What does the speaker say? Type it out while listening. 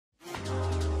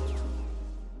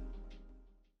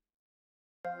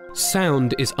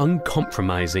Sound is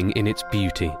uncompromising in its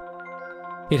beauty.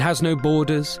 It has no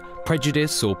borders,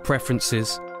 prejudice or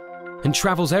preferences, and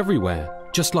travels everywhere,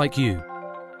 just like you.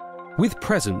 With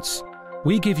Presence,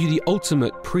 we give you the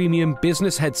ultimate premium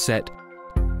business headset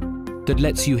that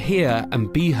lets you hear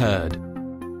and be heard,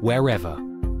 wherever.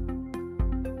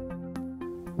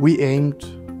 We aimed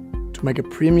to make a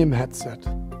premium headset,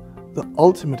 the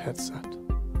ultimate headset.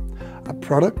 A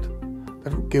product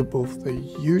that will give both the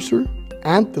user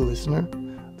and the listener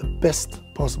the best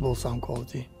possible sound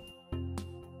quality.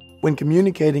 When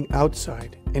communicating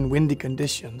outside in windy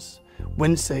conditions,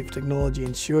 wind-safe technology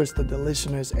ensures that the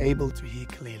listener is able to hear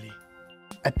clearly.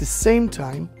 At the same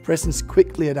time, Presence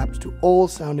quickly adapts to all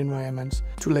sound environments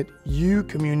to let you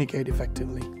communicate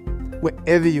effectively,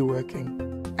 wherever you're working,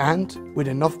 and with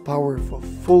enough power for a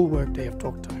full workday of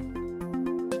talk time.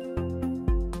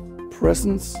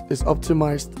 Presence is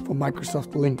optimized for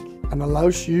Microsoft Link and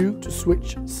allows you to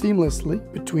switch seamlessly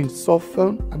between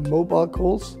softphone and mobile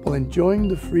calls while enjoying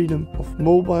the freedom of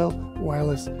mobile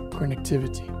wireless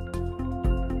connectivity.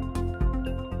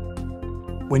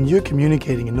 When you're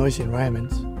communicating in noisy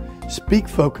environments, Speak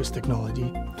Focus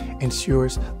technology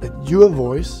ensures that your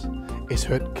voice is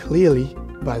heard clearly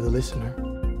by the listener.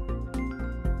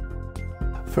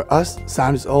 For us,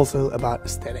 sound is also about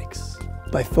aesthetics.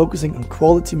 By focusing on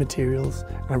quality materials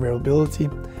and wearability,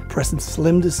 Presence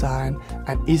slim design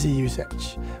and easy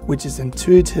usage, which is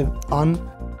intuitive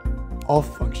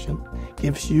on-off function,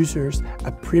 gives users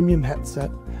a premium headset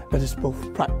that is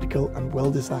both practical and well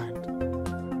designed.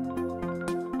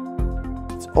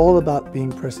 It's all about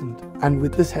being present, and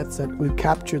with this headset we've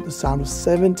captured the sound of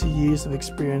 70 years of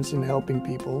experience in helping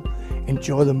people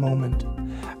enjoy the moment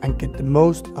and get the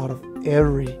most out of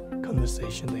every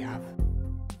conversation they have.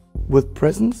 With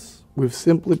Presence, we've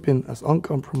simply been as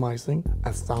uncompromising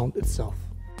as sound itself.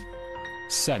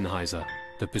 Sennheiser,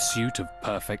 the pursuit of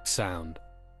perfect sound.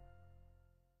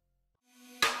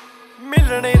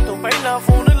 मिलने तो पहला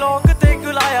phone lock ते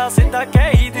गुलाया सीधा कह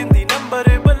ही दिंदी